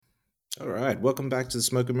All right, welcome back to the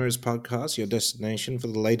Smoke and Mirrors podcast, your destination for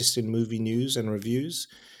the latest in movie news and reviews.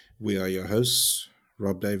 We are your hosts,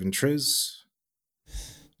 Rob, Dave, and Triz.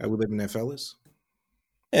 How we living there, fellas?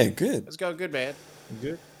 Yeah, good. It's going good, man.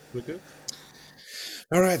 Good. We're good.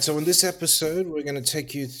 All right, so in this episode, we're going to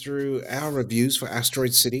take you through our reviews for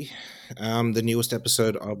Asteroid City, the newest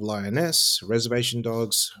episode of Lioness, Reservation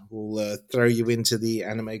Dogs. We'll throw you into the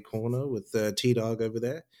anime corner with T-Dog over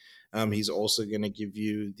there. He's also going to give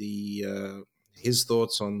you the his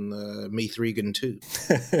thoughts on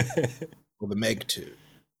E3-2, or the Meg 2,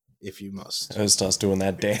 if you must. I starts doing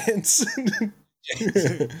that dance.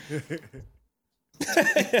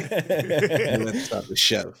 And let's start the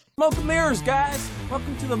show. Smoke and mirrors, guys.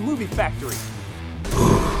 Welcome to the movie factory.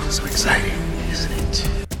 So exciting, isn't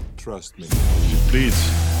it? Trust me. Please,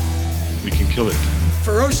 we can kill it.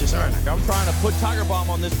 Ferocious, aren't I? I'm trying to put Tiger Bomb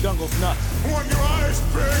on this jungle's nuts. Want your eyes,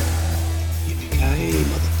 pig? Yippee-ki-yay,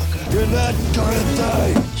 motherfucker. You're not gonna die,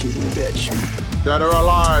 you bitch. Dead or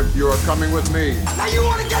alive, you are coming with me. Now you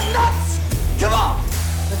wanna get nuts? Come on!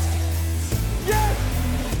 Yes!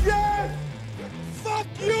 Fuck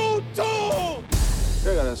you too!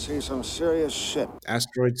 You're gonna see some serious shit.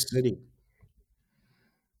 Asteroid City.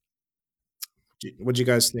 What'd you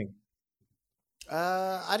guys think?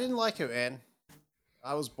 I didn't like it, man.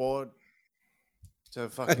 I was bored to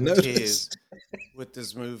fucking noticed. tears with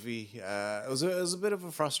this movie. It was a bit of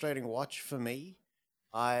a frustrating watch for me.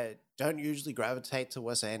 I don't usually gravitate to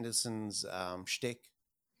Wes Anderson's shtick.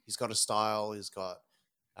 He's got a style. He's got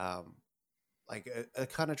like a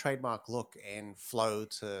kind of trademark look and flow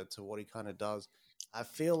to what he kind of does. I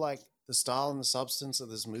feel like the style and the substance of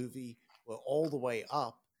this movie were all the way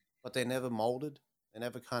up, but they never molded. They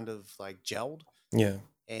never kind of like gelled. Yeah.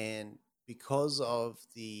 And because of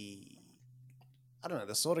the, I don't know,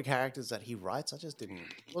 the sort of characters that he writes, I just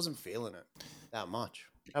wasn't feeling it that much.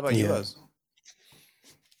 How about you Yeah. guys?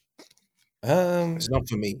 It's not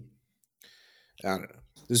for me. I don't know.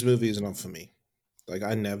 This movie is not for me. Like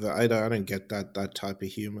I don't get that type of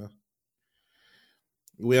humor.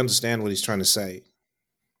 We understand what he's trying to say,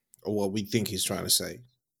 or what we think he's trying to say.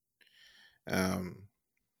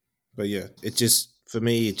 But yeah, it just for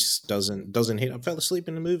me it just doesn't hit. I fell asleep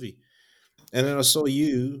in the movie, and then I saw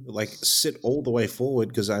you like sit all the way forward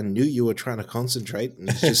because I knew you were trying to concentrate, and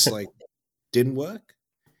it just like didn't work.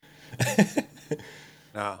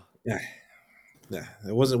 Nah. Yeah,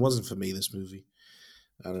 it wasn't for me. This movie.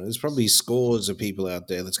 I don't know. There's probably scores of people out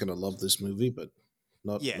there that's gonna love this movie, but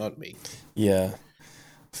not me. Yeah.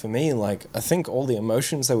 For me, like, I think all the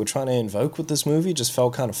emotions they were trying to invoke with this movie just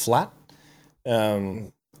felt kind of flat.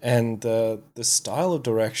 And the style of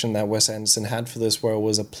direction that Wes Anderson had for this, where it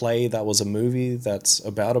was a play that was a movie that's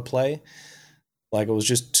about a play, like, it was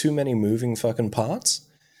just too many moving fucking parts.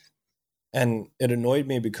 And it annoyed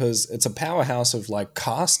me because it's a powerhouse of, like,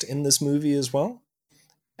 cast in this movie as well.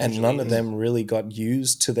 And none of them really got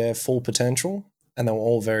used to their full potential. And they were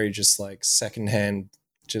all very just, like, secondhand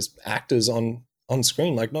just actors on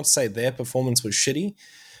screen. Like, not to say their performance was shitty,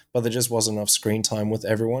 but there just wasn't enough screen time with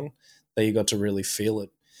everyone that you got to really feel it.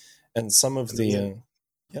 And some of the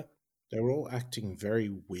they were all acting very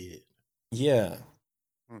weird. yeah,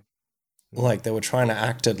 like they were trying to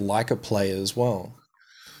act it like a play as well.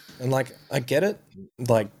 And like I get it,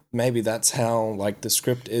 like maybe that's how like the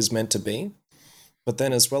script is meant to be. But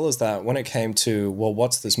then as well as that, when it came to, well,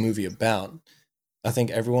 what's this movie about? I think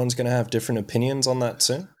everyone's going to have different opinions on that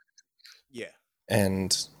too. Yeah.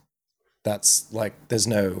 And that's like, there's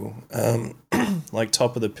no like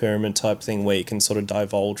top of the pyramid type thing where you can sort of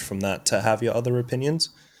divulge from that to have your other opinions.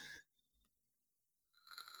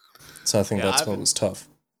 So I think that's what was tough.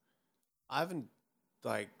 I haven't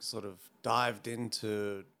like sort of dived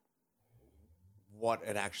into what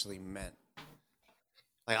it actually meant.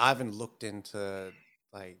 Like I haven't looked into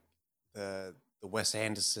like the Wes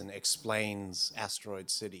Anderson explains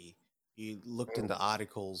Asteroid City. You looked into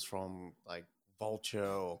articles from like Vulture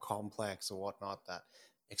or Complex or whatnot that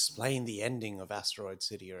explain the ending of Asteroid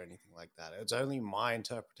City or anything like that. It's only my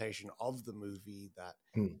interpretation of the movie that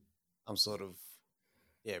I'm sort of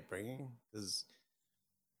bringing, because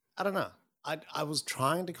I don't know. I was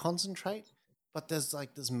trying to concentrate, but there's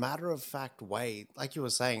like this matter of fact way, like you were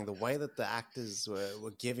saying, the way that the actors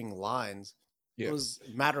were giving lines, it was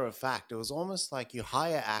matter of fact. It was almost like you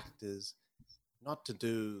hire actors not to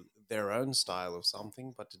do their own style of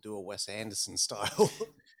something, but to do a Wes Anderson style.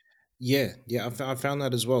 Yeah, I found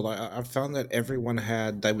that as well. I found that everyone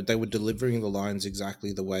had they were delivering the lines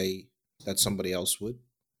exactly the way that somebody else would.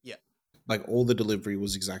 Yeah, like all the delivery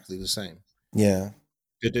was exactly the same. Yeah.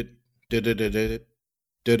 Did it.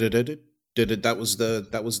 That was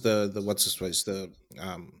the what's this place, the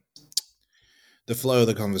the flow of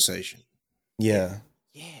the conversation. Yeah.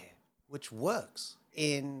 Yeah, which works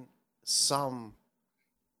in some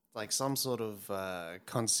sort of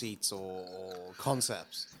conceits or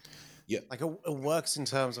concepts. Yeah. Like it works in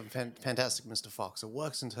terms of Fantastic Mr. Fox. It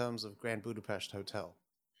works in terms of Grand Budapest Hotel.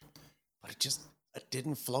 But it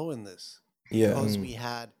didn't flow in this Yeah. because we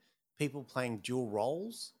had people playing dual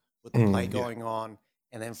roles with the Mm, play yeah. going on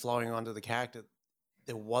and then flowing onto the character.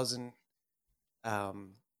 There wasn't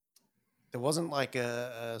like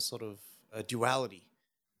a sort of a duality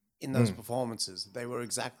in those performances. They were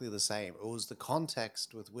exactly the same. It was the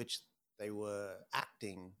context with which they were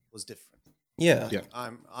acting was different. Yeah. Yeah.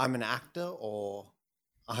 I'm an actor, or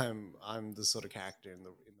I'm the sort of character in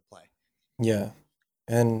the play. Yeah.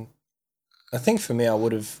 And I think for me, I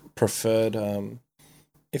would have preferred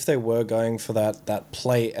if they were going for that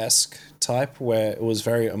play-esque type where it was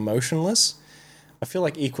very emotionless. I feel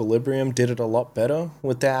like Equilibrium did it a lot better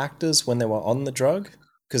with their actors when they were on the drug,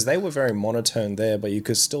 because they were very monotone there, but you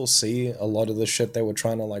could still see a lot of the shit they were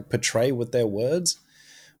trying to like portray with their words.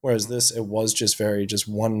 Whereas this, it was just very just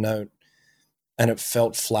one note, and it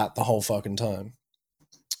felt flat the whole fucking time.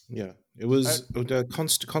 Yeah. It was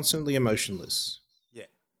constantly emotionless. Yeah.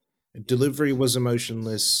 Delivery was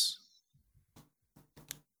emotionless.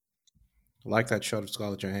 I like that shot of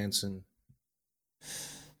Scarlett Johansson.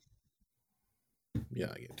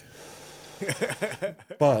 Yeah, I get it.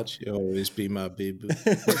 But She'll always be my baby.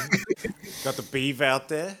 Got the beef out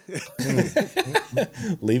there.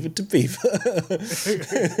 leave it to Beaver.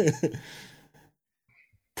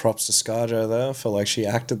 Props to ScarJo though. I feel like she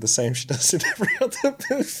acted the same she does in every other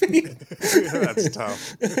movie. That's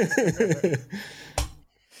tough.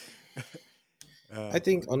 I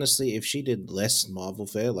think honestly, if she did less Marvel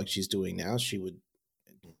fare like she's doing now, she would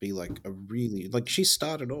be like a really like she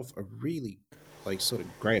started off a really like sort of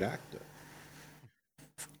great actor.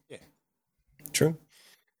 Yeah. True.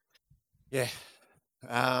 Yeah.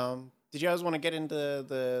 Did you guys want to get into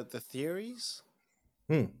the theories?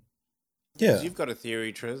 Yeah. 'Cause you've got a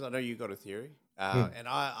theory, Triz. I know you got a theory. And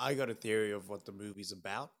I got a theory of what the movie's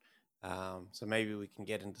about. So maybe we can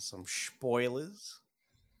get into some spoilers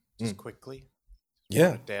just quickly.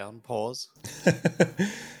 Yeah. Put it down. Pause.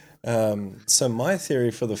 So my theory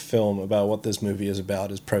for the film about what this movie is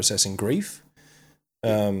about is processing grief.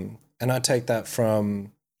 And I take that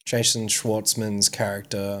from Jason Schwartzman's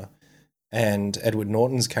character and Edward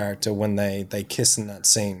Norton's character when they kiss in that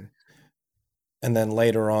scene. And then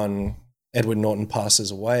later on, Edward Norton passes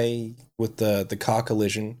away with the car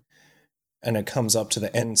collision, and it comes up to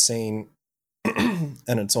the end scene, and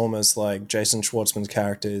it's almost like Jason Schwartzman's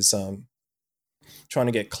character is trying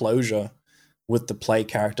to get closure with the play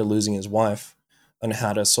character losing his wife and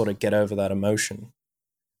how to sort of get over that emotion.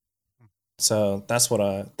 So that's what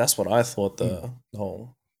I thought the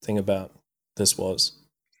whole thing about this was.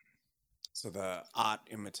 So the art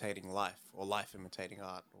imitating life, or life imitating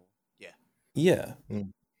art, or Yeah.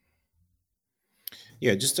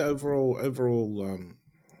 Yeah, just overall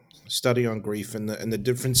study on grief and the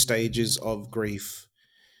different stages of grief.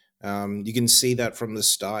 You can see that from the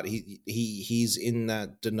start. He's in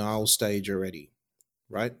that denial stage already,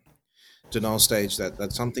 right? Denial stage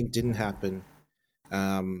that something didn't happen,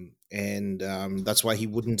 and that's why he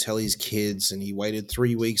wouldn't tell his kids, and he waited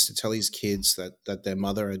 3 weeks to tell his kids that their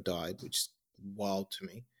mother had died, which is wild to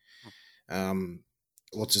me.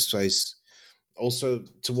 What's his face? Also,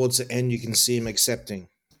 towards the end, you can see him accepting.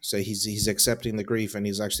 So he's accepting the grief and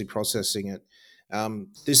he's actually processing it.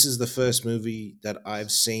 This is the first movie that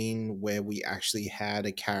I've seen where we actually had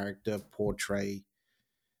a character portray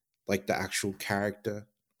like the actual character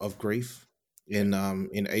of grief in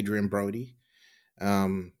Adrian Brody.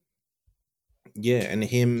 Yeah, and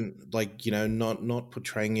him like not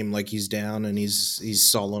portraying him like he's down and he's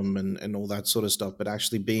solemn and all that sort of stuff, but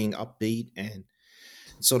actually being upbeat and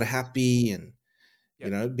sort of happy and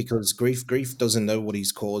because grief doesn't know what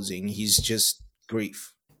he's causing. He's just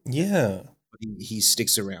grief. Yeah. He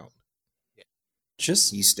sticks around.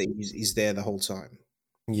 Just he's there the whole time.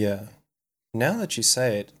 Yeah. Now that you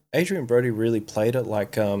say it, Adrian Brody really played it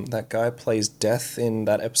like that guy plays Death in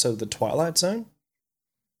that episode of The Twilight Zone,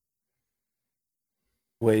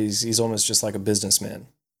 where he's almost just like a businessman.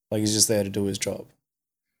 Like he's just there to do his job.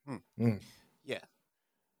 Yeah.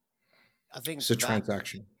 I think It's a that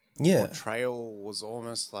transaction. Yeah. portrayal was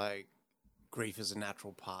almost like grief is a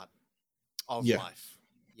natural part of Yeah. life.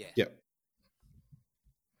 Yeah. Yeah.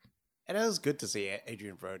 And it was good to see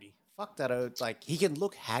Adrian Brody. Fuck that old, like he can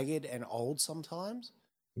look haggard and old sometimes.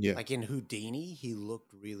 Yeah. Like in Houdini, he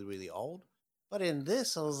looked really, really old. But in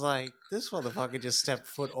this, I was like, this motherfucker just stepped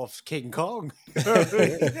foot off King Kong. You know what I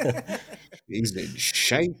mean? He's in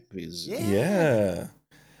shape. He's Yeah.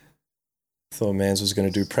 Thought Mans was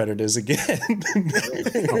going to do Predators again.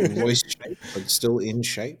 not voice shape, but still in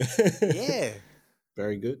shape. Yeah.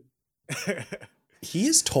 Very good. He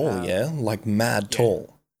is tall, yeah? Like mad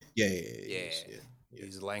tall. Yeah.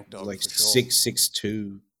 He's a lank dog Like for sure.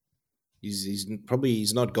 6'2".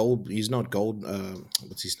 He's not gold. He's not gold.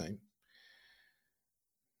 What's his name?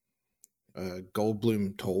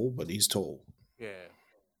 Goldblum tall, but he's tall. Yeah.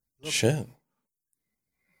 Shit.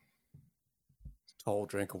 Tall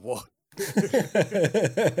drink of water.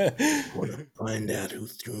 Want to find out who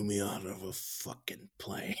threw me out of a fucking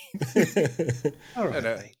plane? All right,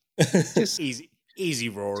 No. mate. Just easy,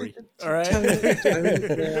 Rory. All right. tone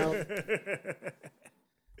it down.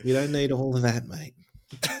 You don't need all of that, mate.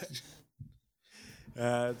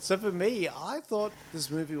 So for me, I thought this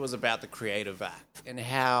movie was about the creative act and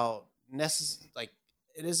how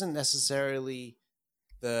it isn't necessarily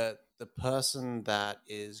the person that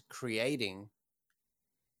is creating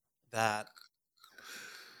that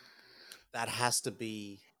has to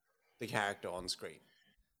be the character on screen.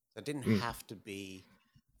 So it didn't have to be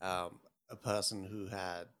a person who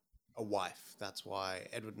had a wife. That's why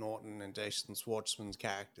Edward Norton and Jason Schwartzman's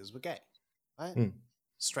characters were gay, right?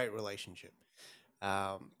 Straight relationship.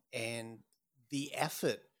 And the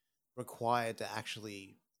effort required to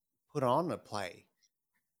actually put on a play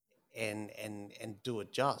and do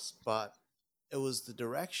it just, but it was the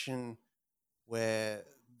direction where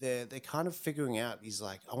they're kind of figuring out. He's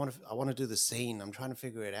like, I want to do the scene. I'm trying to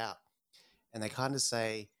figure it out, and they kind of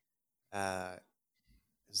say,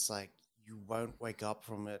 it's like you won't wake up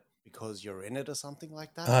from it because you're in it or something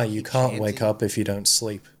like that. You can't wake up if you don't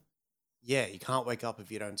sleep. Yeah, you can't wake up if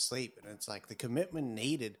you don't sleep, and it's like the commitment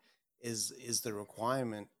needed is the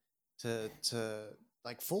requirement to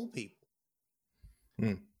like fool people.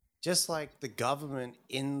 Just like the government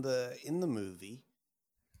in the movie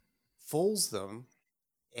fools them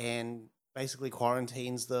and basically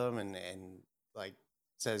quarantines them and like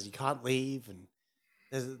says you can't leave, and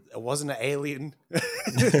it wasn't an alien,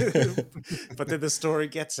 but then the story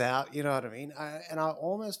gets out. You know what I mean? I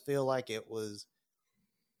almost feel like it was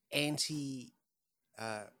anti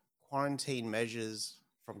quarantine measures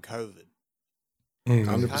from COVID.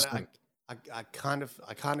 100%. I kind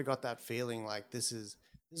of got that feeling like this is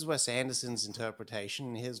Wes Anderson's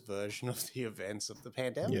interpretation, his version of the events of the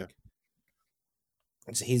pandemic. Yeah.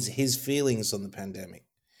 It's his feelings on the pandemic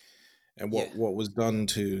and what was done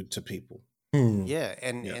to people. Yeah,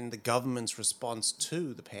 and the government's response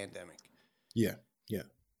to the pandemic. Yeah.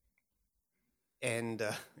 And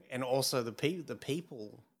also the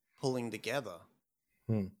people pulling together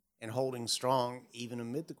and holding strong even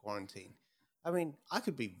amid the quarantine. I mean, I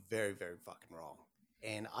could be very, very fucking wrong,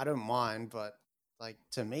 and I don't mind, but like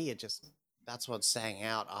to me, that's what sang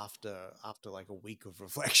out after like a week of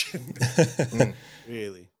reflection.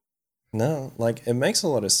 Really. No, like it makes a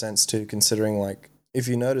lot of sense too, considering like if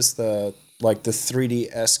you notice the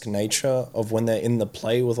 3D-esque nature of when they're in the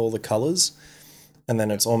play with all the colors, and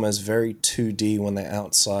then it's almost very 2D when they're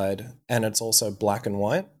outside, and it's also black and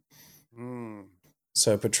white.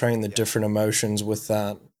 So portraying the different emotions with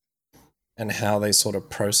that and how they sort of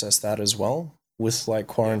process that as well with like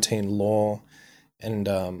quarantine law and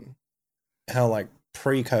how like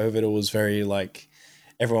pre-COVID it was very like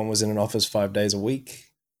everyone was in an office 5 days a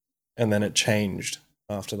week, and then it changed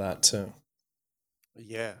after that too.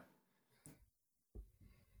 Yeah.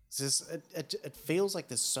 It's just, it feels like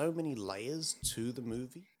there's so many layers to the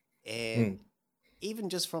movie, and even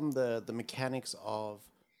just from the mechanics of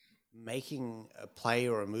making a play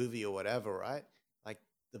or a movie or whatever, right? Like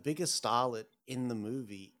the biggest starlet in the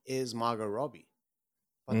movie is Margot Robbie,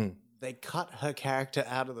 but they cut her character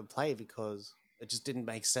out of the play because it just didn't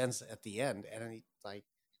make sense at the end, and like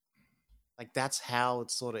that's how it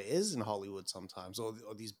sort of is in Hollywood sometimes, or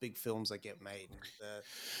these big films that get made.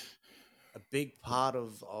 A big part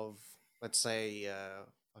of let's say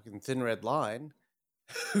fucking Thin Red Line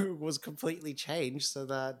was completely changed so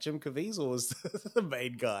that Jim Caviezel was the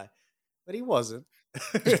main guy, but he wasn't.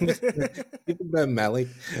 Even though Malik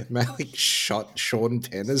shot Sean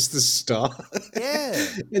Penn as the star,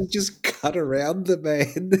 and just cut around the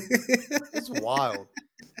man. It's wild.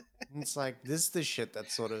 And it's like this is the shit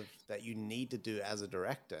that you need to do as a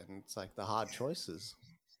director, and it's like the hard choices.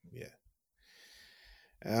 Yeah.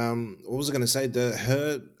 What was I going to say?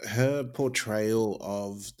 Her portrayal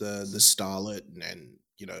of the starlet and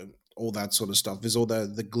you know all that sort of stuff is all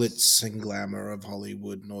the glitz and glamour of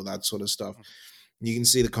Hollywood and all that sort of stuff. You can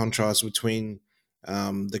see the contrast between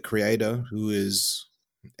the creator, who is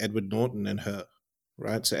Edward Norton and her,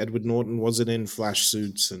 right? So Edward Norton wasn't in flash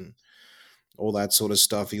suits and all that sort of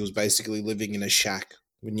stuff. He was basically living in a shack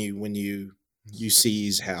when you see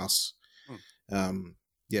his house. Hmm.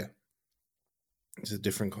 Yeah, it's a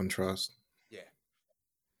different contrast. Yeah.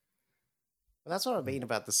 But that's what I mean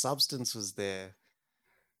about the substance was there,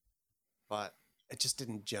 but it just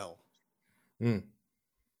didn't gel. Mm.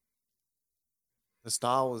 The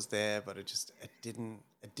style was there, but it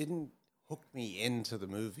didn't hook me into the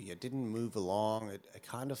movie. It didn't move along. It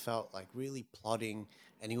kind of felt like really plodding,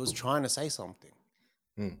 and he was trying to say something.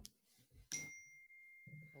 Mm.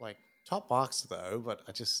 Like top marks though, but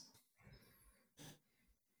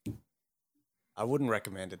I wouldn't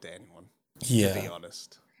recommend it to anyone. Yeah. To be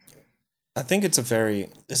honest. I think it's a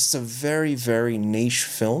very, very niche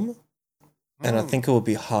film. And I think it would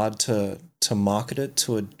be hard to market it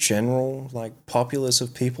to a general, like, populace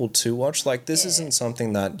of people to watch. Like, this isn't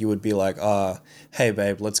something that you would be like, hey,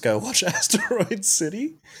 babe, let's go watch Asteroid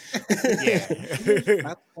City. Yeah.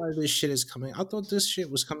 That's why this shit is coming. I thought this shit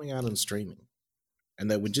was coming out on streaming. And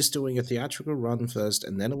they were just doing a theatrical run first,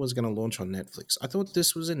 and then it was going to launch on Netflix. I thought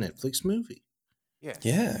this was a Netflix movie. Yeah.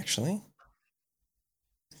 Yeah, actually.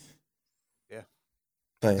 Yeah.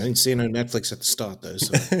 But I didn't see no Netflix at the start, though.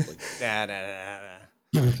 So, like,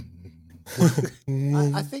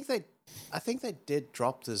 Nah. I think they did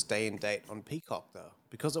drop this day and date on Peacock though,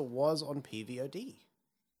 because it was on PVOD.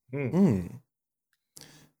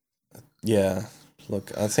 yeah,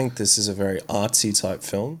 look, I think this is a very artsy type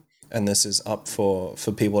film. And this is up for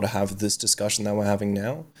people to have this discussion that we're having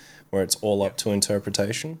now, where it's all up to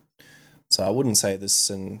interpretation. So I wouldn't say this is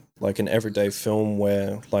an everyday film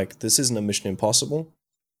where, like, this isn't a Mission Impossible.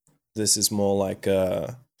 This is more like,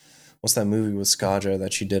 what's that movie with ScarJo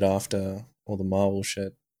that she did after all the Marvel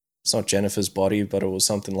shit? It's not Jennifer's Body, but it was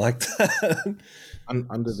something like that.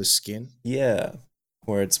 Under the Skin? Yeah,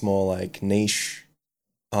 where it's more like niche,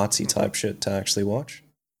 artsy type shit to actually watch.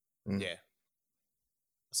 Yeah.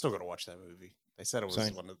 I still gotta watch that movie. They said it was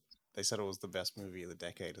Same. they said it was the best movie of the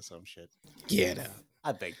decade or some shit. Get out.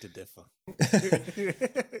 I beg to differ.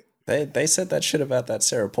 They said that shit about that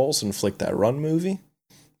Sarah Paulson flick, that Run movie.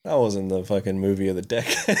 That wasn't the fucking movie of the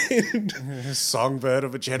decade. Songbird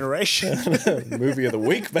of a generation. Movie of the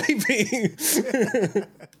week, baby.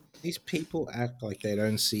 These people act like they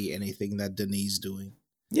don't see anything that Denis doing.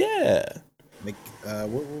 Yeah. Like,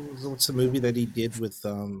 what's the movie that he did with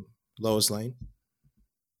Lois Lane?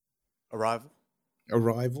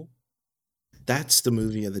 Arrival. That's the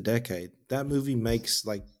movie of the decade. That movie makes,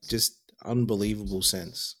 like, just unbelievable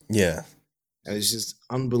sense. Yeah. And it's just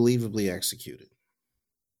unbelievably executed.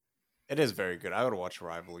 It is very good. I gotta watch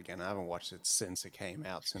Arrival again. I haven't watched it since it came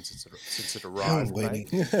out, since it I'm arrived. waiting.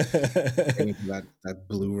 Right? Waiting for that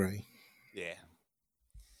Blu-ray. Yeah.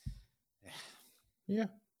 Yeah.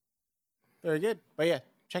 Very good. But yeah,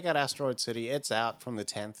 check out Asteroid City. It's out from the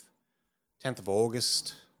 10th of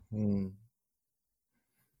August. Go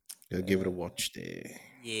give it a watch there.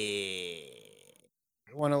 Yeah.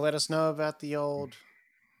 Want to let us know about the old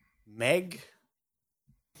Meg?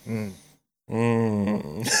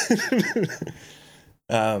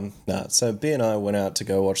 So B and I went out to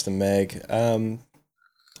go watch the Meg.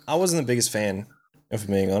 I wasn't the biggest fan, if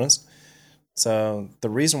I'm being honest. So the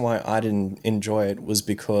reason why I didn't enjoy it was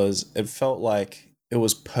because it felt like it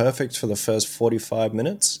was perfect for the first 45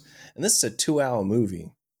 minutes. And this is a 2-hour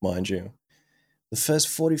movie, mind you. The first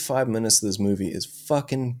 45 minutes of this movie is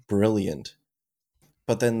fucking brilliant.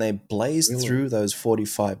 But then they blaze through those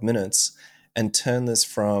 45 minutes and turn this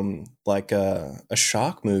from like a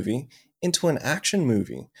shark movie into an action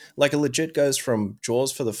movie. Like, it legit goes from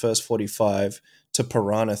Jaws for the first 45 to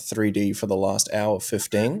Piranha 3D for the last hour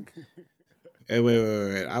 15. Hey,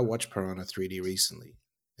 wait. I watched Piranha 3D recently.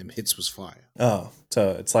 Them hits was fire. Oh, so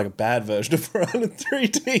it's like a bad version of Piranha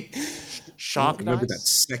 3D. Shark Remember that Nights?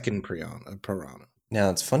 second Piranha. Now,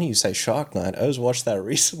 it's funny you say Shark Night. I was watched that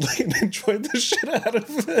recently and enjoyed the shit out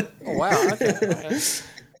of it. Oh, wow. Okay.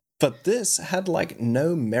 But this had like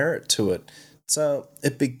no merit to it. So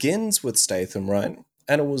it begins with Statham, right?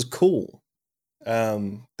 And it was cool.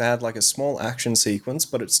 They had like a small action sequence,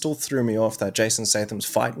 but it still threw me off that Jason Statham's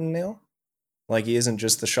fighting now. Like, he isn't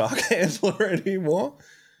just the shark handler anymore.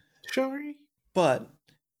 Sorry. But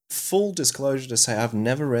full disclosure to say, I've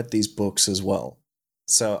never read these books as well.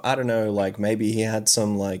 So I don't know, like, maybe he had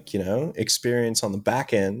some, like, you know, experience on the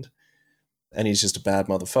back end and he's just a bad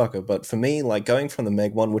motherfucker. But for me, like, going from the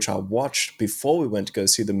Meg 1, which I watched before we went to go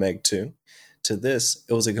see the Meg 2, to this,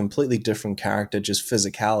 it was a completely different character, just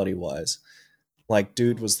physicality-wise. Like,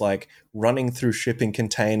 dude was like running through shipping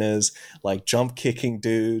containers, like jump kicking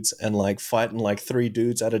dudes, and like fighting like 3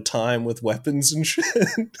 dudes at a time with weapons and shit.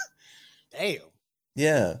 Damn.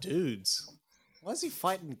 Yeah. Dudes. Why is he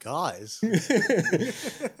fighting guys?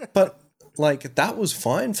 But like that was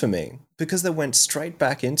fine for me because they went straight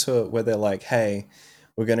back into it where they're like, hey,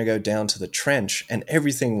 we're going to go down to the trench, and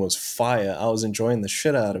everything was fire. I was enjoying the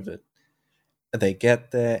shit out of it. They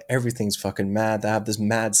get there, everything's fucking mad. They have this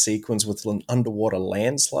mad sequence with an underwater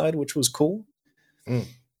landslide, which was cool. Mm.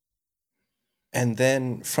 And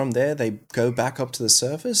then from there, they go back up to the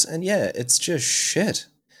surface, and yeah, it's just shit.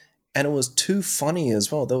 And it was too funny as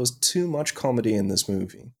well. There was too much comedy in this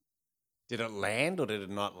movie. Did it land or did it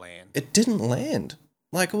not land? It didn't land.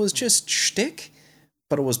 Like, it was just shtick,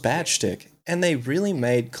 but it was bad shtick. And they really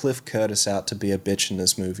made Cliff Curtis out to be a bitch in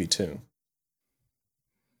this movie, too.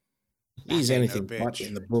 He's Mac ain't anything no but bitch.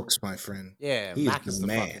 in the books, my friend. Yeah, He is Mac the is the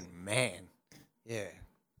man. fucking man. Yeah.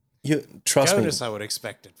 Trust Jonas, me. I would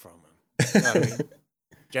expect it from him. You know what I mean?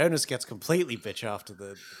 Jonas gets completely bitch after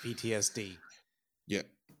the PTSD. Yeah.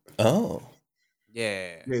 Oh,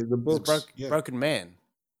 Yeah. Yeah, the He's a books. Yeah. broken man.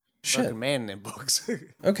 shit. Broken man in them books.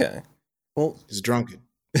 Okay. Well, He's drunken.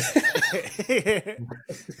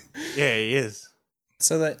 Yeah, he is.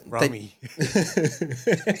 so that Rummy.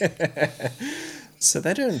 so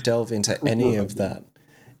they don't delve into any of that.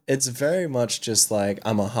 It's very much just like,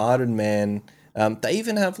 I'm a hardened man. They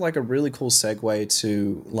even have like a really cool segue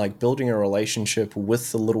to like building a relationship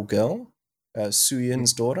with the little girl,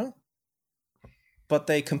 Suyin's daughter. But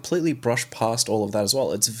they completely brush past all of that as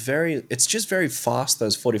well. It's just very fast,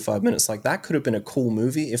 those 45 minutes. Like, that could have been a cool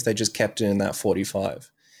movie if they just kept it in that 45.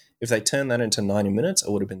 If they turned that into 90 minutes, it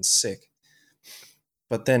would have been sick.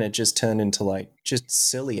 But then it just turned into like just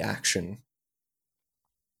silly action.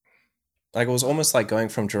 Like, it was almost like going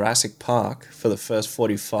from Jurassic Park for the first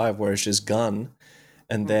 45 where it's just gun,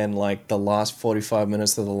 and then like the last 45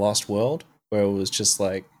 minutes of The Lost World where it was just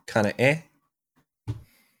like kind of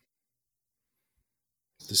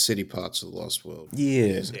The city parts of the Lost World.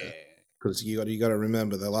 Yeah. Because you got to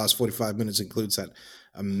remember the last 45 minutes includes that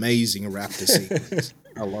amazing raptor sequence.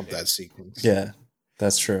 I love that sequence. Yeah,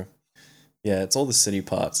 that's true. Yeah, it's all the city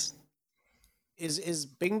parts. Is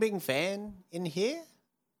Bing Bing Fan in here?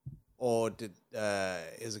 Or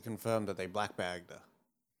is it confirmed that they blackbagged her?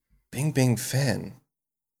 Bing Bing Fan.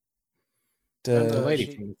 The lady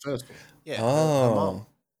she- from the first one. Yeah. her Oh. mom.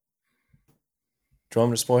 Do you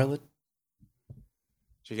want me to spoil it?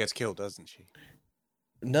 She gets killed, doesn't she?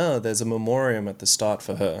 No, there's a memoriam at the start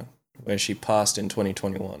for her where she passed in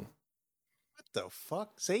 2021. What the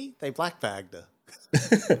fuck? See? They blackbagged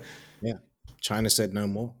her. Yeah. China said no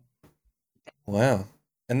more. Wow.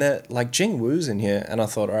 And they're like, Jing Woo's in here, and I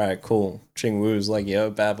thought, all right, cool. Jing Woo's like, yo,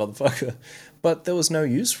 bad motherfucker. But there was no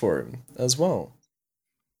use for him as well.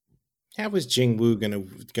 How was Jing Wu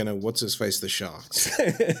gonna what's his face the sharks?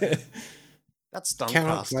 That's stunt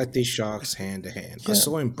Cannot casting. fight these sharks hand to hand. I Yeah.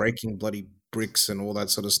 saw him breaking bloody bricks and all that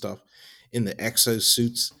sort of stuff in the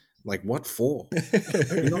exosuits. Like, what for?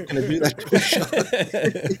 You're not going to do that to a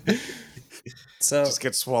shark. So Just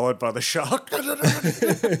get swallowed by the shark.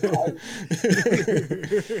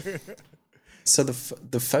 So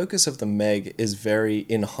the focus of the Meg is very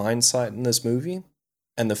in hindsight in this movie,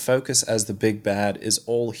 and the focus as the big bad is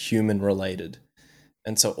all human related,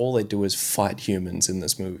 and so all they do is fight humans in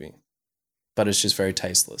this movie, but it's just very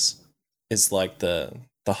tasteless. It's like the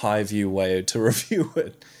high view way to review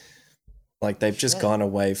it. Like, they've just Shit. gone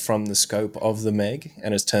away from the scope of the Meg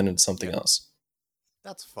and it's turned into something else.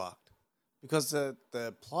 That's fucked. Because the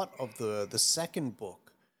plot of the second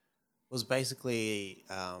book was basically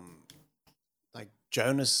like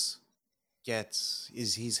Jonas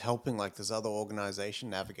he's helping like this other organization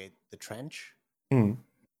navigate the trench Hmm.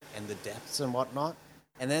 and the depths and whatnot.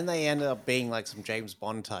 And then they ended up being like some James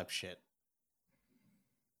Bond type shit.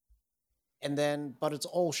 And then, but it's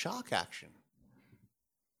all shark action.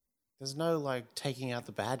 There's no like taking out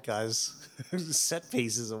the bad guys, set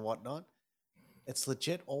pieces and whatnot. It's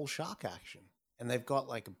legit all shark action. And they've got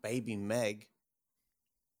like a baby Meg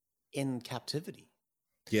in captivity.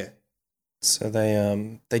 Yeah. So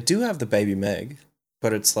they do have the baby Meg,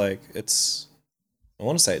 but it's like I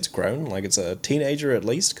want to say it's grown, like it's a teenager at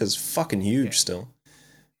least, because fucking huge still.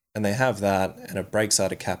 And they have that, and it breaks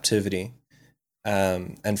out of captivity,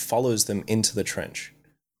 and follows them into the trench.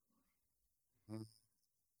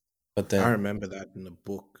 But then I remember that in the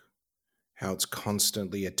book, how it's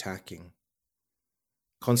constantly attacking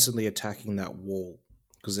that wall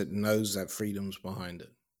because it knows that freedom's behind it.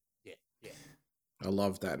 Yeah. I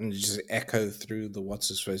love that. And it just echo through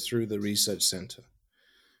through the research center.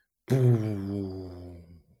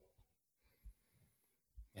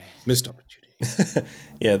 Missed opportunity.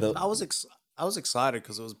 Yeah, I was excited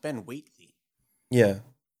because it was Ben Wheatley. yeah.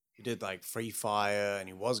 He did like Free Fire, and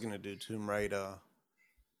he was gonna do Tomb Raider.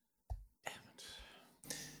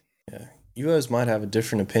 Yeah. You guys might have a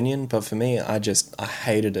different opinion, but for me, I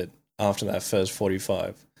hated it after that first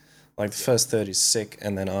 45. Like, the first third is sick,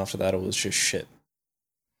 and then after that, it was just shit.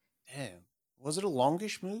 Damn, was it a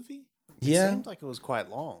longish movie? It Yeah. seemed like it was quite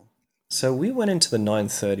long. So we went into the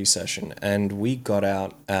 9:30 session, and we got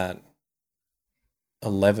out at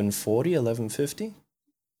 11:40, 11:50.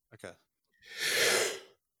 Okay,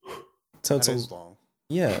 So that it's is long.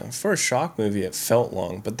 yeah, for a shark movie, it felt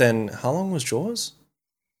long. But then, how long was Jaws?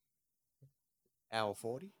 Hour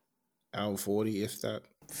 40. Hour 40, if that.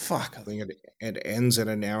 Fuck. I think it ends at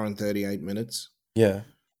an hour and 38 minutes. Yeah.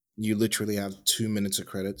 You literally have 2 minutes of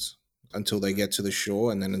credits until they get to the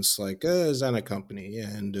shore, and then it's like, Zana Company,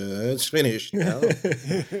 and it's finished now.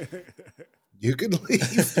 You can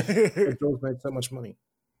leave. Jaws made so much money.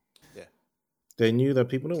 Yeah. They knew that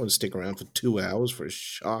people don't want to stick around for 2 hours for a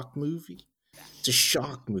shark movie. It's a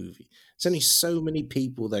shark movie. There's only so many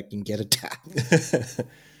people that can get attacked.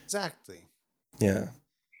 Exactly. Yeah.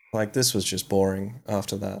 Like, this was just boring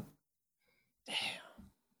after that. Damn.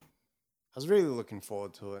 I was really looking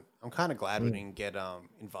forward to it. I'm kind of glad we didn't get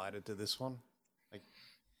invited to this one. Like,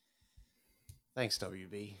 thanks,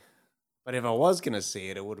 WB. But if I was gonna see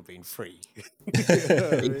it, it would have been free. You know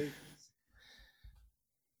what I mean?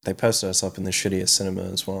 They posted us up in the shittiest cinema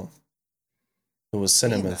as well. It was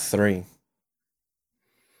Cinema that. 3.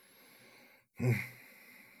 Cinema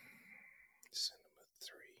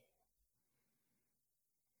 3.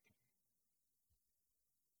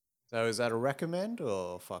 So is that a recommend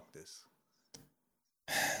or fuck this?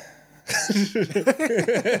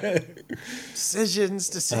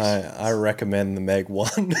 Decisions. I recommend the Meg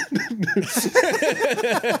 1.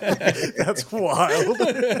 That's wild.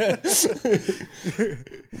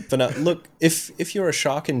 But no, look, if you're a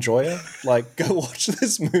shark enjoyer, like, go watch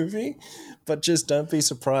this movie, but just don't be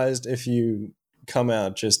surprised if you come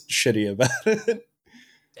out just shitty about it.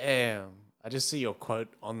 Damn. I just see your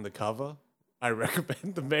quote on the cover. I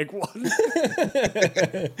recommend the Meg 1.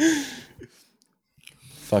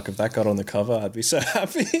 Fuck, if that got on the cover, I'd be so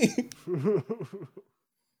happy.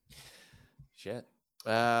 Shit.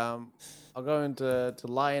 I'll go into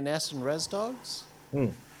Lioness and Res Dogs.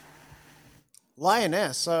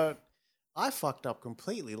 Lioness. So I fucked up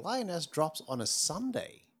completely. Lioness drops on a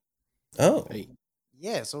Sunday. Oh. Hey.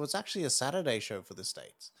 Yeah, so it's actually a Saturday show for the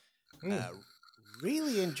States.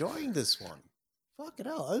 Really enjoying this one. Fucking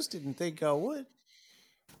hell, Oz didn't think I would.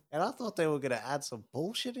 And I thought they were going to add some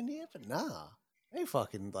bullshit in here, but nah. They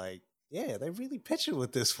fucking, like, yeah, they really pitch it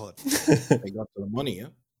with this one. They got the money, yeah?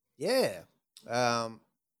 Yeah.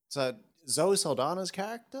 So Zoe Saldana's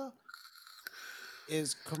character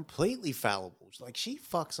is completely fallible. Like, she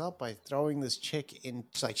fucks up by throwing this chick in.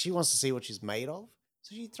 Like, she wants to see what she's made of.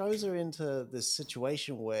 So she throws her into this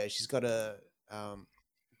situation where she's got to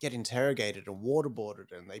get interrogated and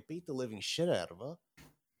waterboarded, and they beat the living shit out of her.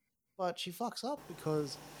 But she fucks up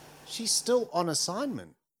because she's still on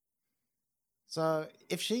assignment. So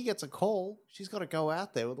if she gets a call, she's got to go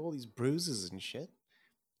out there with all these bruises and shit.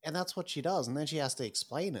 And that's what she does. And then she has to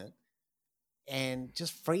explain it and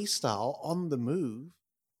just freestyle on the move.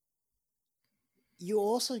 You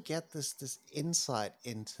also get this insight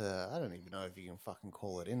into, I don't even know if you can fucking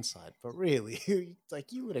call it insight, but really,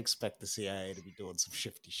 like, you would expect the CIA to be doing some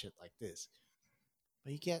shifty shit like this.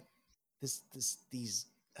 But you get the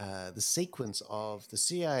sequence of the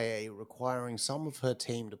CIA requiring some of her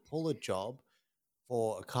team to pull a job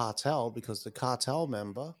for a cartel because the cartel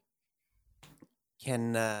member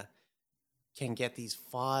can get these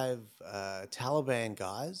 5 Taliban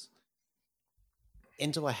guys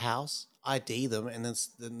into a house, ID them, and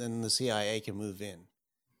then the CIA can move in.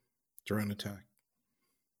 Drone attack.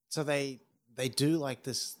 So they do like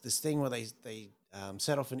this thing where they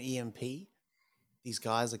set off an EMP. These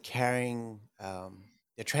guys are carrying,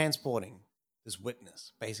 they're transporting this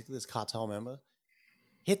witness, basically this cartel member,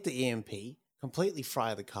 hit the EMP, completely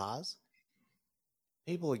fry the cars.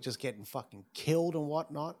 People are just getting fucking killed and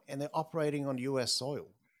whatnot, and they're operating on US soil.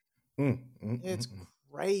 It's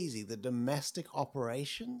crazy. The domestic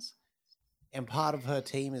operations, and part of her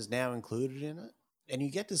team is now included in it. And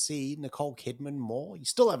you get to see Nicole Kidman more. You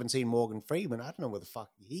still haven't seen Morgan Freeman. I don't know where the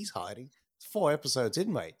fuck he's hiding. It's 4 episodes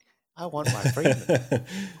in, mate. I want my Freeman.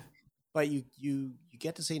 But you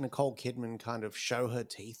get to see Nicole Kidman kind of show her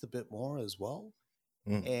teeth a bit more as well.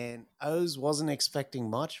 And Oz wasn't expecting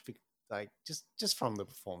much, like just from the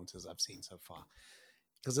performances I've seen so far.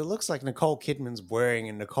 Because it looks like Nicole Kidman's wearing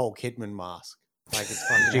a Nicole Kidman mask. Like it's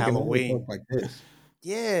fucking Halloween. Like this.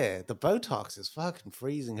 yeah, the Botox is fucking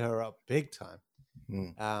freezing her up big time.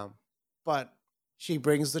 But she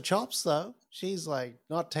brings the chops though. She's like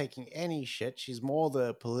not taking any shit. She's more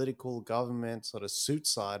the political government sort of suit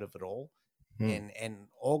side of it all, and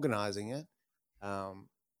organizing it.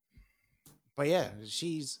 But yeah,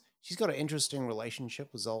 she's got an interesting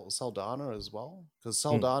relationship with Saldana as well, because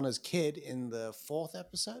Saldana's kid in the 4th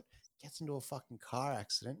episode gets into a fucking car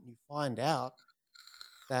accident. And you find out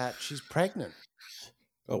that she's pregnant.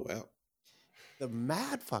 Oh wow. The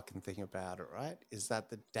mad fucking thing about it, right, is that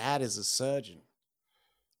the dad is a surgeon,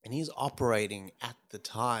 and he's operating at the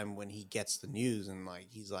time when he gets the news, and like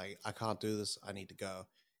he's like, I can't do this, I need to go.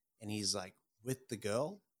 And he's like with the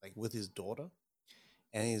girl, like with his daughter,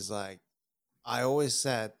 and he's like, I always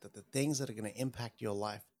said that the things that are going to impact your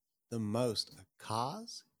life the most are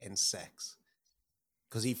cars and sex.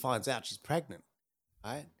 Because he finds out she's pregnant,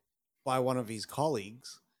 right? By one of his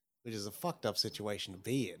colleagues, which is a fucked up situation to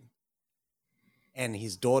be in. And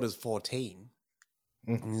his daughter's 14.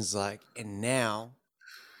 And he's like, and now,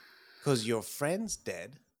 because your friend's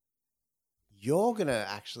dead, you're going to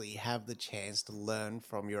actually have the chance to learn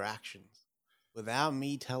from your actions. Without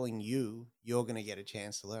me telling you, you're going to get a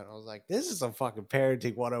chance to learn. I was like, this is some fucking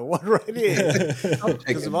parenting 101 right here.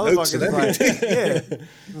 Because the motherfucker's like, yeah,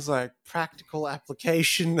 it's like practical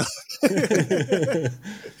application.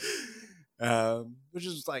 Which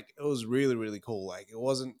is like, it was really, really cool. Like, it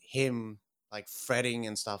wasn't him like fretting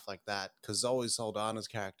and stuff like that, because Zoe Saldana's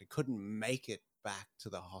character couldn't make it back to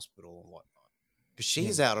the hospital and whatnot, because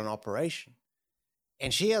she's out on operation.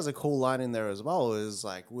 And she has a cool line in there as well, is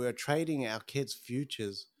like, we're trading our kids'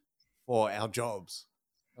 futures for our jobs.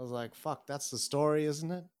 I was like, fuck, that's the story,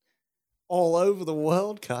 isn't it? All over the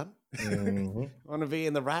world, cunt. Want to be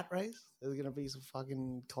in the rat race? There's going to be some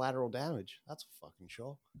fucking collateral damage. That's for fucking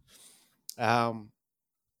sure.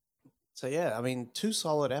 So yeah, I mean, 2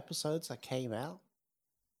 solid episodes that came out.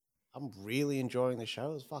 I'm really enjoying the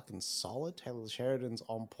show. It's fucking solid. Taylor Sheridan's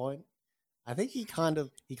on point. I think he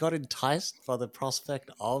got enticed by the prospect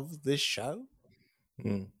of this show.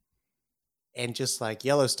 And just like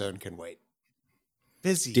Yellowstone can wait.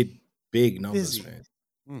 Busy. Did big numbers, Busy.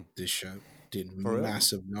 man. This show did For real?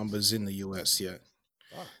 massive numbers in the US, yeah.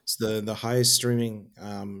 Oh. It's the highest streaming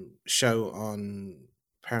show on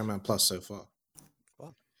Paramount Plus so far.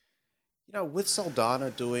 Well, you know, with Saldana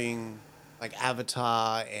doing like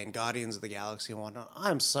Avatar and Guardians of the Galaxy and whatnot,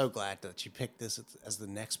 I'm so glad that she picked this as the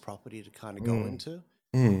next property to kind of go into,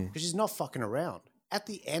 because she's not fucking around. At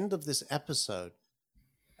the end of this episode,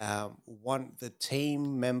 the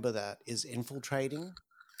team member that is infiltrating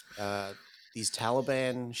these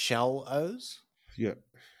Taliban shell O's, Yeah.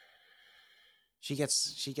 she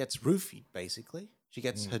gets roofied basically. She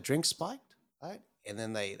gets her drink spiked, right? And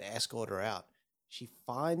then they escort her out. She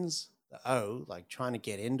finds the O, like trying to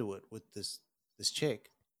get into it with this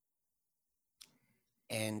chick.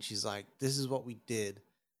 And she's like, this is what we did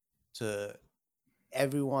to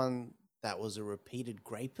everyone that was a repeated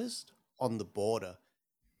rapist on the border,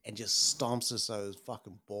 and just stomps us those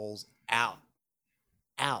fucking balls out.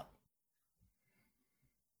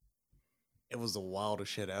 It was the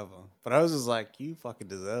wildest shit ever. But I was just like, you fucking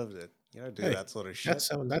deserved it. You don't do that sort of shit.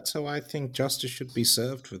 That's how I think justice should be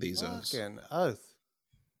served for these O's. Fucking oath.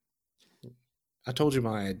 I told you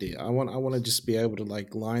my idea. I want to just be able to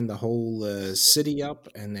like line the whole city up,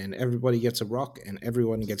 and then everybody gets a rock, and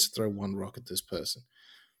everyone gets to throw one rock at this person.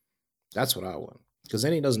 That's what I want, because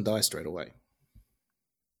then he doesn't die straight away.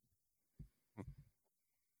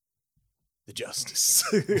 The justice.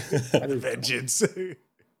 Vengeance.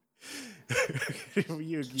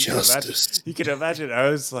 Justice. You can imagine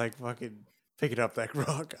O's like fucking picking up that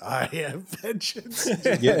rock. I am vengeance.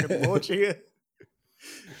 Just Yeah. fucking launching it.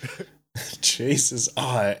 Jesus,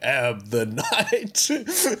 I am the night.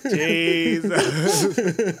 Jesus.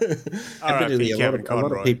 Admittedly, R.I.P. a lot Kevin of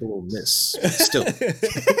Conroy. people will miss, but still.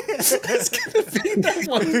 There's gonna be that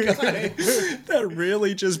one guy that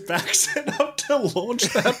really just backs it up to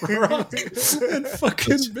launch that rock and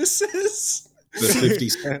fucking misses. The 50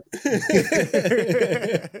 cent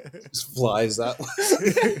just flies that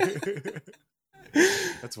way.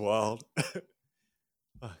 That's wild.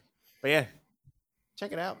 But yeah,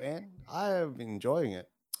 check it out, man. I'm enjoying it.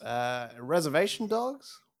 Reservation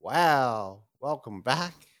Dogs. Wow. Welcome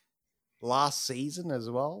back. Last season as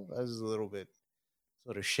well. That was a little bit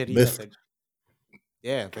sort of shitty.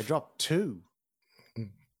 They dropped 2.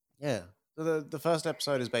 Yeah. So the first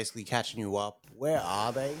episode is basically catching you up. Where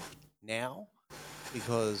are they now?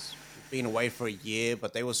 Because we've been away for a year,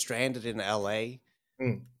 but they were stranded in LA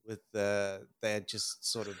with they had just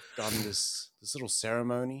sort of done this little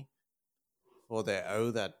ceremony for their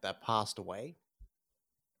O that passed away.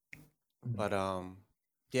 But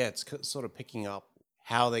yeah, it's sort of picking up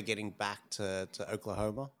how they're getting back to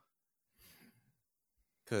Oklahoma,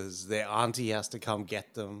 because their auntie has to come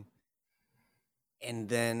get them, and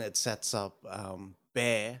then it sets up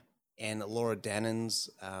Bear and Laura Dannon's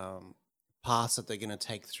pass that they're going to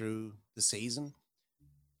take through the season,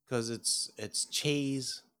 because it's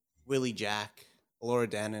Cheese, Willie Jack, Laura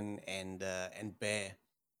Dannon, and Bear,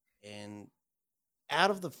 and out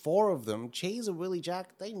of the four of them, Cheese and Willie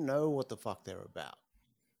Jack, they know what the fuck they're about.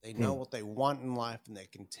 They know what they want in life and they're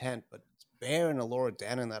content, but it's Bear and Laura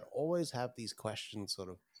Dannon that always have these questions sort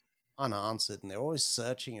of unanswered, and they're always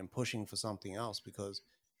searching and pushing for something else, because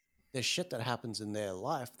there's shit that happens in their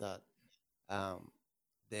life that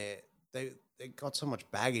they got so much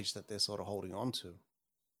baggage that they're sort of holding on to.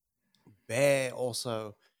 Bear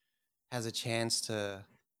also has a chance to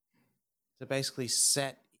basically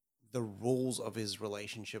set the rules of his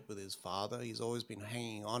relationship with his father. He's always been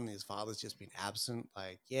hanging on, and his father's just been absent.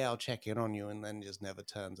 Like, yeah, I'll check in on you, and then just never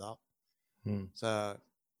turns up. So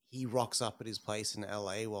he rocks up at his place in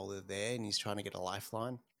LA while they're there, and he's trying to get a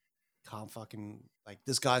lifeline. Can't fucking, like,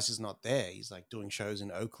 this guy's just not there. He's like doing shows in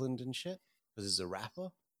Oakland and shit because he's a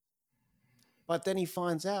rapper. But then he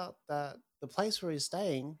finds out that the place where he's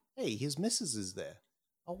staying, hey, his missus is there.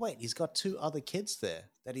 Oh, wait, he's got 2 other kids there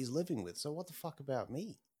that he's living with. So what the fuck about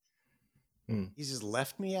me? He's just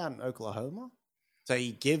left me out in Oklahoma. So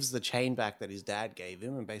he gives the chain back that his dad gave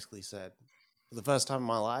him and basically said, for the first time in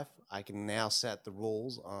my life, I can now set the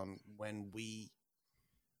rules on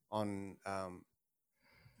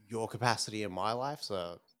your capacity in my life.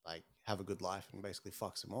 So, like, have a good life, and basically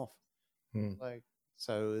fucks him off. Like,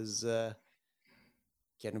 so is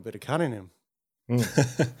getting a bit of cunning in him.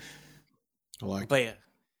 I like. But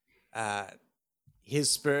yeah,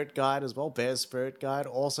 his spirit guide as well, Bear's spirit guide,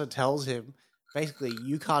 also tells him basically,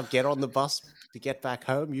 you can't get on the bus to get back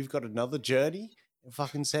home. You've got another journey, and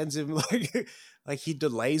fucking sends him like he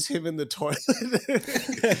delays him in the toilet.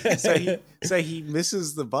 so he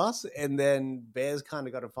misses the bus, and then Bear's kind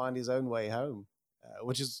of got to find his own way home,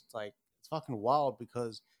 which is like, it's fucking wild,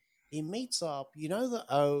 because he meets up, you know, the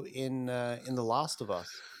O in The Last of Us.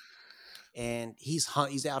 And he's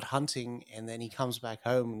out hunting, and then he comes back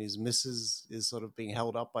home, and his missus is sort of being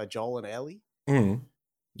held up by Joel and Ellie.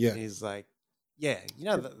 Yeah. And he's like, yeah, you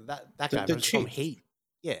know, that guy from Heat.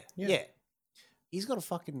 Yeah. He's got a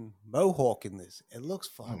fucking mohawk in this. It looks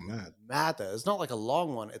fucking mad though. It's not like a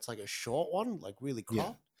long one. It's like a short one, like really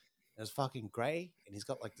cropped. Yeah. It's fucking grey, and he's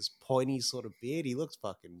got like this pointy sort of beard. He looks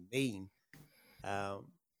fucking mean. But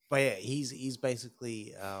yeah, he's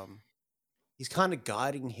basically he's kind of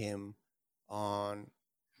guiding him on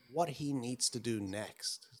what he needs to do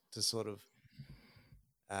next to sort of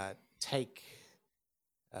take,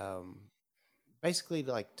 basically,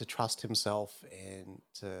 like, to trust himself and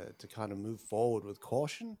to kind of move forward with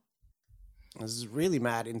caution. This is really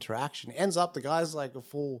mad interaction. Ends up the guy's like a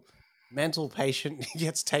full mental patient. He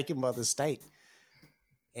gets taken by the state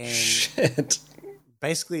and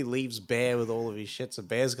basically leaves Bear with all of his shit. So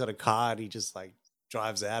Bear's got a car, and he just like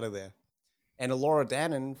drives out of there. And Laura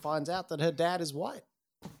Dannon finds out that her dad is white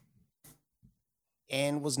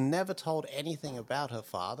and was never told anything about her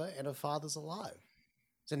father, and her father's alive.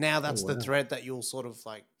 So now that's the thread that you'll sort of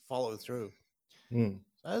like follow through. So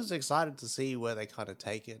I was excited to see where they kind of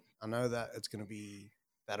take it. I know that it's going to be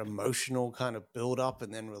that emotional kind of build up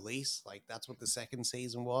and then release. Like, that's what the second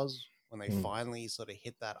season was, when they finally sort of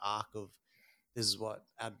hit that arc of, this is what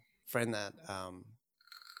our friend that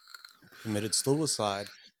committed suicide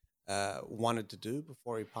wanted to do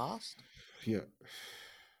before he passed. Yeah.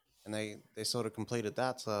 And they sort of completed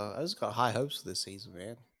that. So I just got high hopes for this season,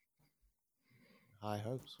 man. High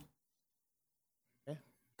hopes. Yeah.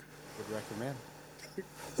 Would recommend.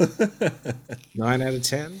 9 out of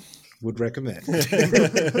 10 would recommend.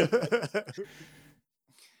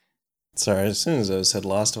 Sorry, as soon as I said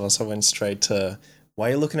Last of Us, I went straight to, why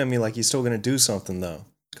are you looking at me like you're still going to do something, though?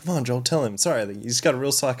 Come on, Joel, tell him. Sorry, he's got a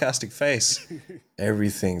real sarcastic face.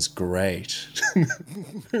 Everything's great.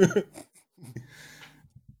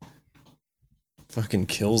 Fucking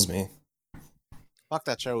kills me. Fuck,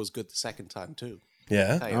 that show was good the second time, too.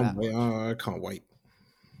 Yeah? I can't wait.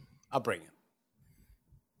 I'll bring it.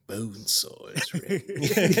 Bone swords, ready.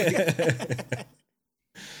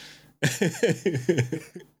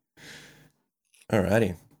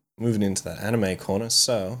 Alrighty. Moving into that anime corner.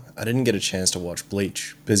 So, I didn't get a chance to watch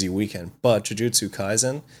Bleach. Busy weekend. But Jujutsu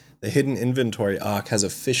Kaisen, the hidden inventory arc, has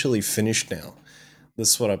officially finished now.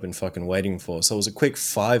 This is what I've been fucking waiting for. So it was a quick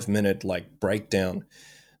 5-minute breakdown.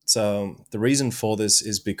 So the reason for this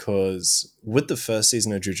is because with the first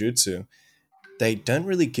season of Jujutsu, they don't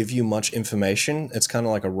really give you much information. It's kind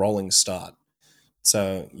of like a rolling start.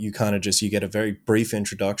 So you kind of you get a very brief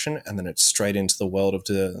introduction, and then it's straight into the world of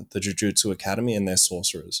the Jujutsu Academy and their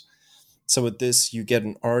sorcerers. So with this, you get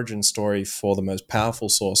an origin story for the most powerful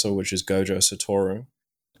sorcerer, which is Gojo Satoru,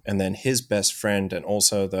 and then his best friend and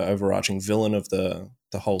also the overarching villain of the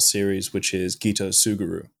whole series, which is Gito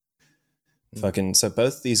Suguru. So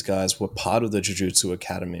both these guys were part of the Jujutsu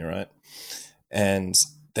Academy, right? And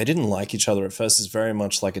they didn't like each other at first. It's very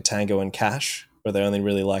much like a Tango and Cash, where they only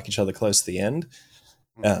really like each other close to the end.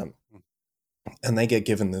 And they get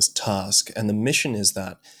given this task, and the mission is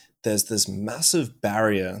that there's this massive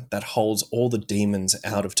barrier that holds all the demons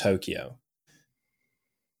out of Tokyo.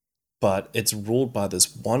 But it's ruled by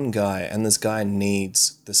this one guy, and this guy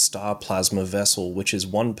needs the star plasma vessel, which is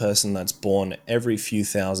one person that's born every few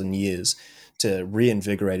thousand years to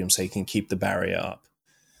reinvigorate him so he can keep the barrier up.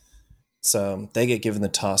 So they get given the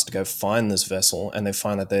task to go find this vessel, and they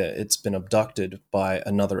find that it's been abducted by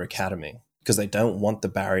another academy because they don't want the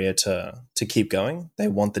barrier to keep going. They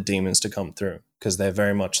want the demons to come through because they're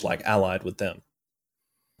very much like allied with them.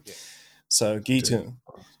 Yeah. So Gito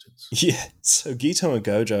and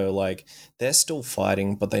Gojo, like, they're still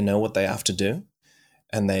fighting, but they know what they have to do.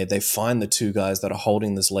 And they find the two guys that are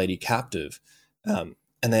holding this lady captive, and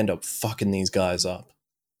they end up fucking these guys up.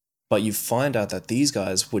 But you find out that these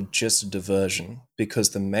guys were just a diversion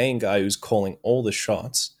because the main guy who's calling all the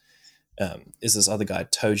shots is this other guy,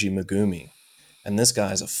 Toji Megumi. And this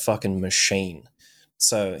guy is a fucking machine.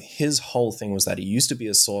 So his whole thing was that he used to be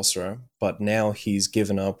a sorcerer, but now he's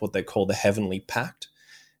given up what they call the Heavenly Pact,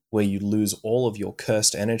 where you lose all of your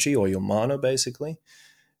cursed energy or your mana, basically.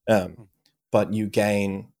 But you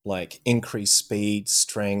gain, like, increased speed,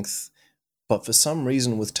 strength. But for some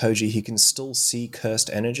reason with Toji, he can still see cursed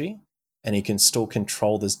energy, and he can still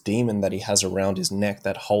control this demon that he has around his neck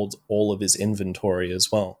that holds all of his inventory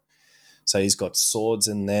as well. So he's got swords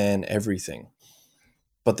in there and everything.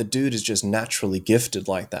 But the dude is just naturally gifted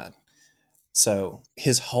like that. So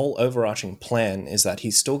his whole overarching plan is that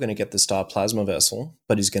he's still going to get the Star Plasma Vessel,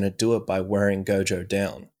 but he's going to do it by wearing Gojo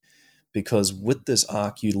down. Because with this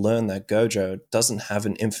arc, you learn that Gojo doesn't have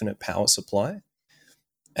an infinite power supply,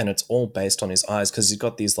 and it's all based on his eyes, because he's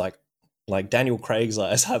got these like Daniel Craig's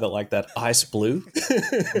eyes, either like that ice blue,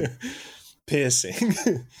 piercing,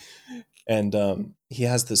 and he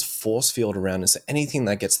has this force field around him, so anything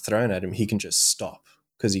that gets thrown at him, he can just stop,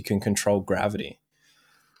 because he can control gravity.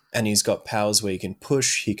 And he's got powers where he can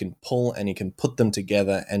push, he can pull, and he can put them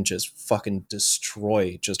together and just fucking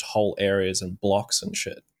destroy just whole areas and blocks and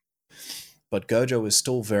shit. But Gojo is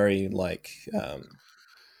still very, like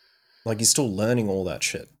he's still learning all that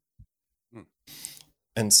shit.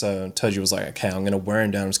 And so Toji was like, okay, I'm going to wear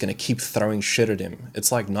him down. I'm just going to keep throwing shit at him.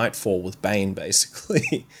 It's like Nightfall with Bane,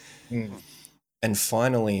 basically. And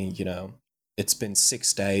finally, it's been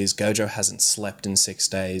 6 days. Gojo hasn't slept in 6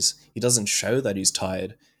 days. He doesn't show that he's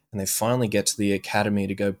tired. And they finally get to the academy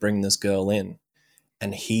to go bring this girl in.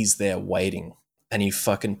 And he's there waiting. And he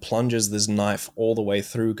fucking plunges this knife all the way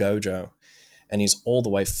through Gojo. And he's all the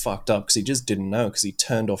way fucked up because he just didn't know, because he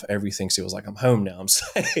turned off everything. So he was like, I'm home now. I'm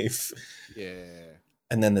safe. Yeah.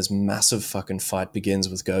 And then this massive fucking fight begins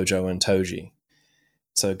with Gojo and Toji.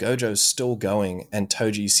 So Gojo's still going, and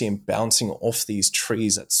Toji, you see him bouncing off these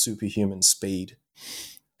trees at superhuman speed.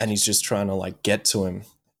 And he's just trying to, like, get to him.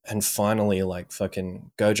 And finally, like,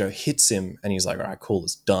 fucking Gojo hits him, and he's like, all right, cool,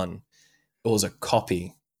 it's done. It was a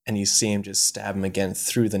copy. And you see him just stab him again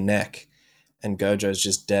through the neck. And Gojo's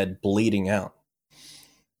just dead, bleeding out.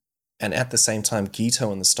 And at the same time,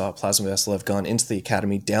 Gito and the Star Plasma Vessel have gone into the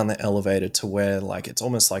academy, down the elevator to where, like, it's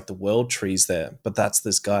almost like the world tree's there. But that's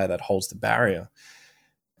this guy that holds the barrier.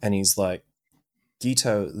 And he's like,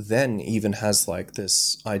 Gito then even has, like,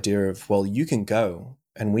 this idea of, well, you can go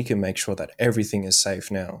and we can make sure that everything is safe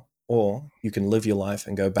now. Or you can live your life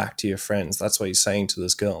and go back to your friends. That's what he's saying to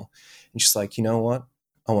this girl. And she's like, you know what?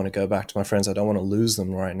 I want to go back to my friends. I don't want to lose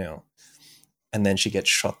them right now. And then she gets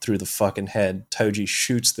shot through the fucking head. Toji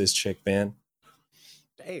shoots this chick, man.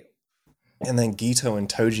 Damn. And then Gito and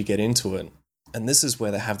Toji get into it. And this is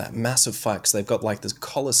where they have that massive fight, because they've got, like, this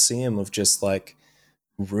coliseum of just, like,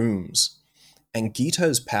 rooms. And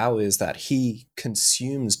Gito's power is that he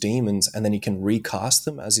consumes demons and then he can recast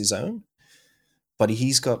them as his own. But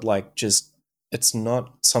he's got, like, just, it's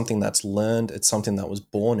not something that's learned, it's something that was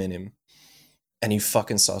born in him. And he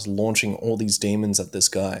fucking starts launching all these demons at this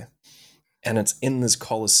guy. And it's in this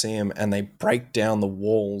coliseum, and they break down the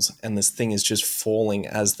walls, and this thing is just falling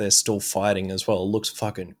as they're still fighting as well. It looks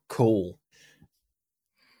fucking cool.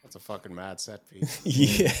 That's a fucking mad set piece.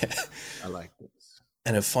 Yeah. I like this.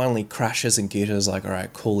 And it finally crashes, and Gita's like, all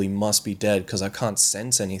right, cool, he must be dead because I can't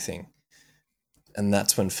sense anything. And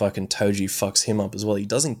that's when fucking Toji fucks him up as well. He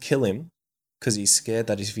doesn't kill him because he's scared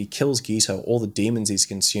that if he kills Gito, all the demons he's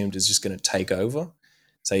consumed is just going to take over.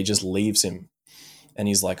 So he just leaves him, and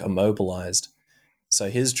he's like immobilized. So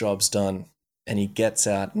his job's done, and he gets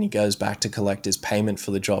out and he goes back to collect his payment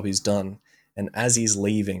for the job he's done. And as he's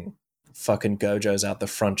leaving, fucking Gojo's out the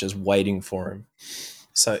front just waiting for him.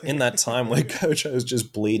 So in that time where Gojo's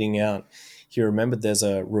just bleeding out, he remembered there's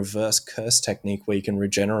a reverse curse technique where you can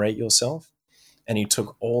regenerate yourself. And he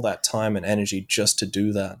took all that time and energy just to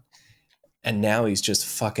do that. And now he's just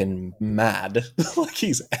fucking mad. Like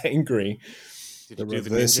he's angry. Did you do the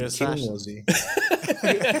ninja assassin? was he?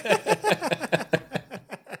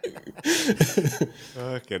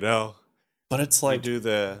 Fucking hell. But it's You like... do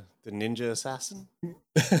the ninja assassin?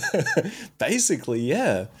 Basically,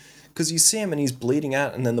 yeah. Because you see him and he's bleeding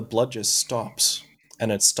out, and then the blood just stops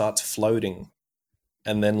and it starts floating.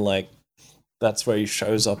 And then, like, that's where he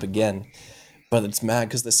shows up again. But it's mad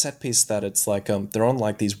because the set piece that it's like, they're on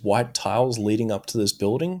like these white tiles leading up to this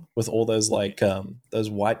building with all those like, those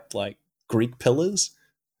white like Greek pillars.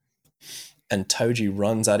 And Toji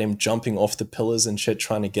runs at him, jumping off the pillars and shit,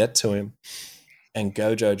 trying to get to him. And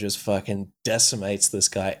Gojo just fucking decimates this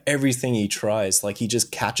guy. Everything he tries, like he just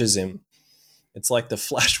catches him. It's like the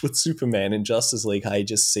Flash with Superman in Justice League, how he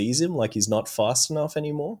just sees him like he's not fast enough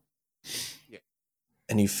anymore. Yeah.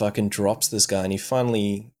 And he fucking drops this guy, and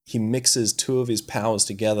he mixes two of his powers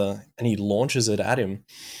together and he launches it at him,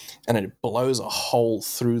 and it blows a hole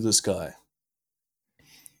through this guy.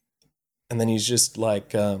 And then he's just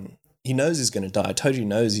like, he knows he's going to die. Toji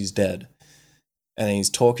knows he's dead. And he's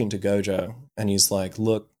talking to Gojo, and he's like,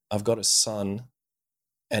 look, I've got a son,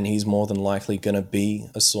 and he's more than likely going to be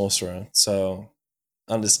a sorcerer. So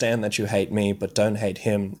understand that you hate me, but don't hate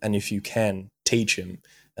him. And if you can, teach him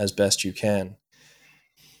as best you can.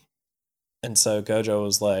 And so Gojo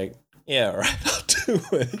was like, yeah, all right, I'll do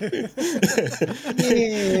it.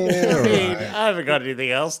 I mean, I haven't got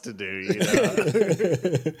anything else to do, you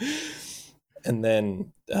know? And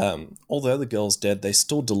then all the other girls dead, they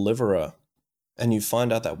still deliver her. And you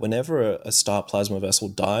find out that whenever a star plasma vessel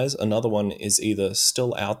dies, another one is either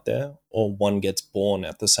still out there or one gets born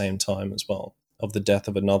at the same time as well, of the death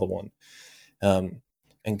of another one. And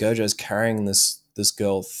Gojo's carrying this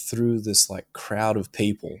girl through this like crowd of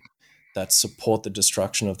people that support the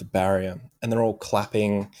destruction of the barrier. And they're all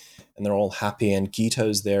clapping and they're all happy, and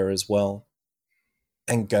Gito's there as well.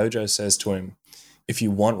 And Gojo says to him, if you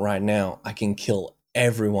want right now, I can kill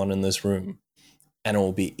everyone in this room. And it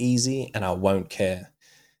will be easy, and I won't care.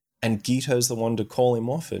 And Gito's the one to call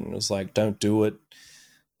him off it. And it was like, don't do it.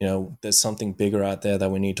 You know, there's something bigger out there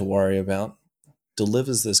that we need to worry about.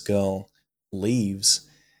 Delivers this girl, leaves.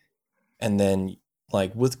 And then,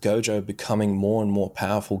 like, with Gojo becoming more and more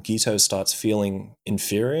powerful, Gito starts feeling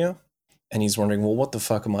inferior. And he's wondering, well, what the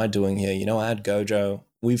fuck am I doing here? You know, I had Gojo,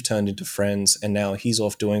 we've turned into friends, and now he's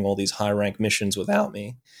off doing all these high-rank missions without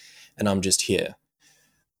me. And I'm just here.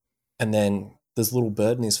 And then there's little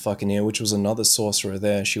bird in his fucking ear, which was another sorcerer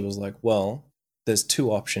there. She was like, well, there's two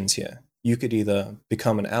options here. You could either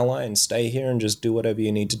become an ally and stay here and just do whatever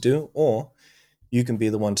you need to do, or you can be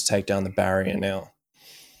the one to take down the barrier now.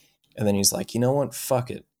 And then he's like, you know what? Fuck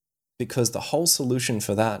it. Because the whole solution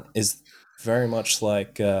for that is very much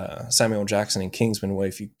like Samuel Jackson in Kingsman, where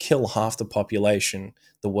if you kill half the population,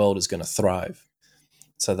 the world is going to thrive.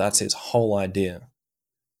 So that's his whole idea.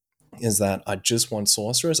 Is that I just want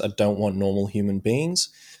sorcerers, I don't want normal human beings,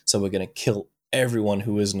 so we're going to kill everyone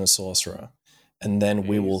who isn't a sorcerer, and then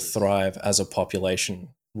we will thrive as a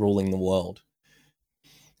population ruling the world.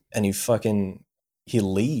 And he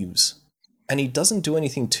leaves, and he doesn't do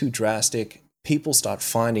anything too drastic. People start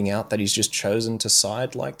finding out that he's just chosen to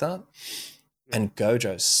side like that, and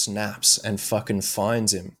Gojo snaps and fucking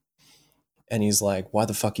finds him. And he's like, why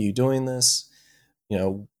the fuck are you doing this? You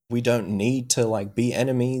know, we don't need to like be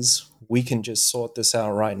enemies. We can just sort this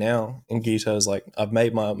out right now. And Gito's like, I've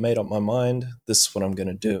made up my mind. This is what I'm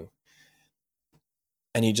gonna do.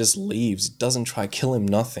 And he just leaves. Doesn't try to kill him,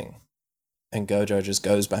 nothing. And Gojo just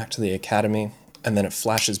goes back to the academy, and then it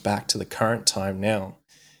flashes back to the current time now.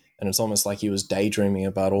 And it's almost like he was daydreaming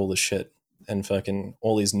about all the shit. And fucking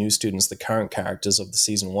all these new students, the current characters of the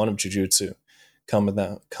season 1 of Jujutsu, come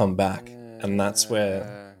back. And that's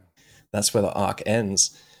where the arc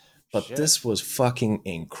ends. But Shit. This was fucking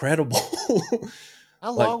incredible.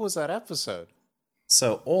 How long was that episode?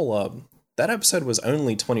 So all up, that episode was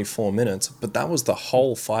only 24 minutes, but that was the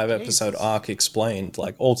whole 5-episode arc explained,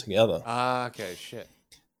 like, all together. Okay, shit.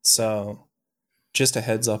 So, just a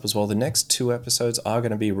heads up as well, the next 2 episodes are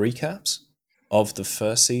going to be recaps. of the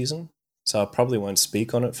first season. So I probably won't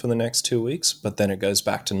speak on it for the next 2 weeks, but then it goes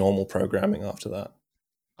back to normal programming after that.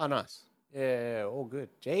 Oh, nice. Yeah, all good.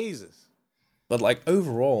 Jesus. But like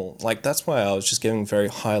overall, like that's why I was just giving very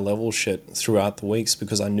high level shit throughout the weeks,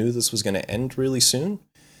 because I knew this was going to end really soon.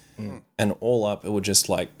 And all up, it would just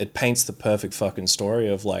like, it paints the perfect fucking story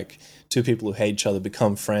of like two people who hate each other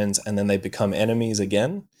become friends and then they become enemies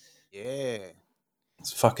again. Yeah.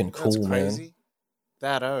 It's fucking cool, That's crazy. man.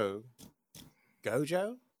 That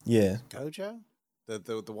Gojo? Yeah. Gojo?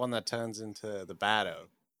 The one that turns into the bad O.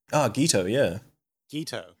 Ah, Gito, yeah.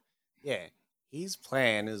 Gito. Yeah. His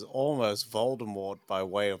plan is almost Voldemort by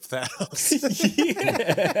way of Thanos.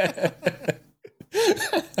 Yeah.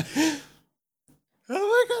 Oh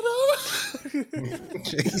my god, oh.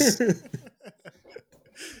 Jeez.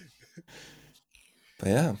 But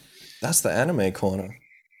yeah, that's the anime corner.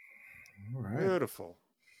 All right. Beautiful.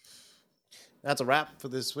 That's a wrap for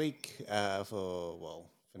this week. For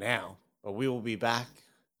now. But we will be back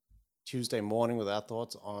Tuesday morning with our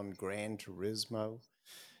thoughts on Gran Turismo.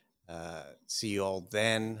 See you all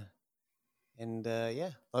then. And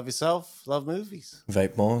yeah, love yourself, love movies.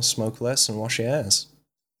 Vape more, smoke less, and wash your ass.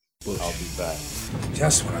 I'll be back.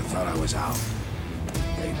 Just when I thought I was out,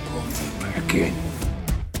 they pulled me back in.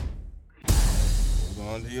 Hold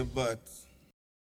on to your butts.